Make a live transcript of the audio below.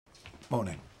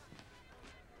Morning.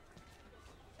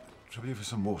 Trouble you for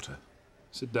some water?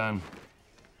 Sit down.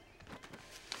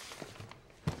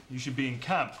 You should be in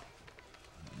camp.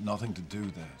 Nothing to do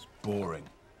there. It's boring.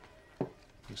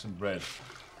 Take some bread.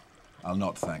 I'll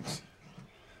not, thanks.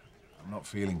 I'm not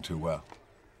feeling too well.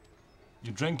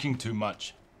 You're drinking too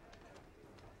much.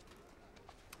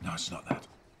 No, it's not that.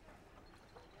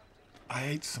 I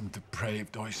ate some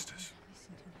depraved oysters.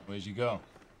 Where'd you go?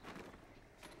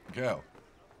 Girl.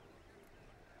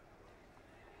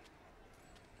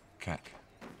 Cack.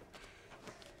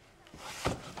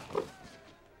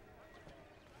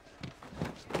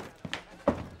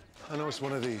 I know it's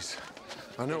one of these.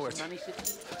 I know it.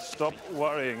 Stop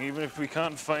worrying. Even if we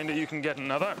can't find it, you can get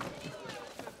another.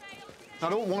 I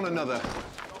don't want another.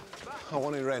 I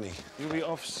want Eirene. You'll be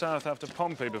off south after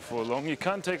Pompeii before long. You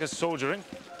can't take us soldiering.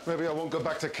 Maybe I won't go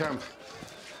back to camp.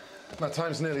 My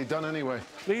time's nearly done anyway.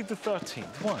 Plead the 13th.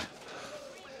 Why?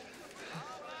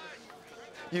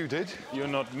 You did? You're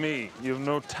not me. You have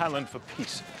no talent for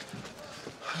peace.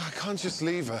 I can't just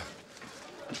leave her.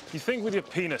 You think with your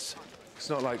penis. It's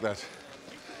not like that.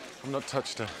 I've not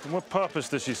touched her. And what purpose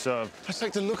does she serve? I just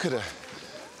like to look at her.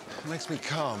 It makes me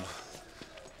calm.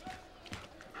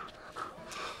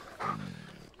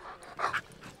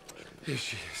 Here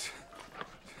she is.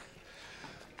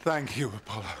 Thank you,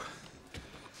 Apollo.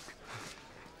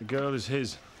 The girl is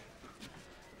his.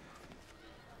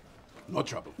 No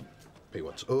trouble. Pay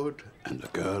what's owed, and the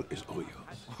girl is all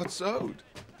yours. What's owed?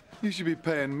 You should be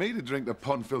paying me to drink the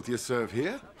pond filth you serve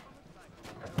here.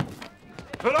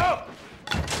 Pull up!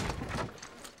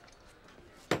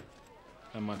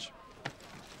 How much?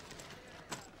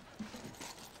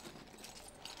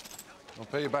 I'll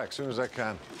pay you back as soon as I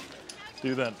can.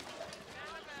 Do that.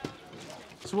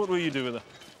 So what will you do with her?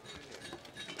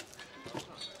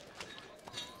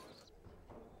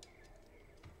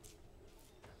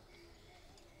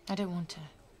 I don't want her.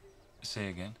 Say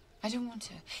again? I don't want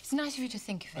her. It's nice of you to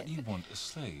think of it. But you want a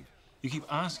slave. You keep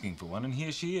asking for one, and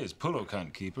here she is. Pullo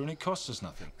can't keep her, and it costs us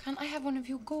nothing. Can't I have one of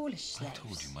your Gaulish slaves? I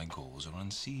told you my Gauls are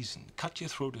unseasoned. Cut your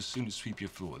throat as soon as sweep your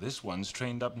floor. This one's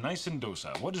trained up nice and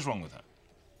docile. What is wrong with her?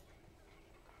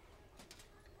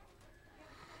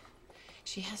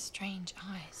 She has strange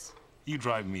eyes. You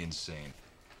drive me insane.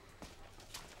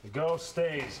 The girl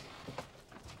stays.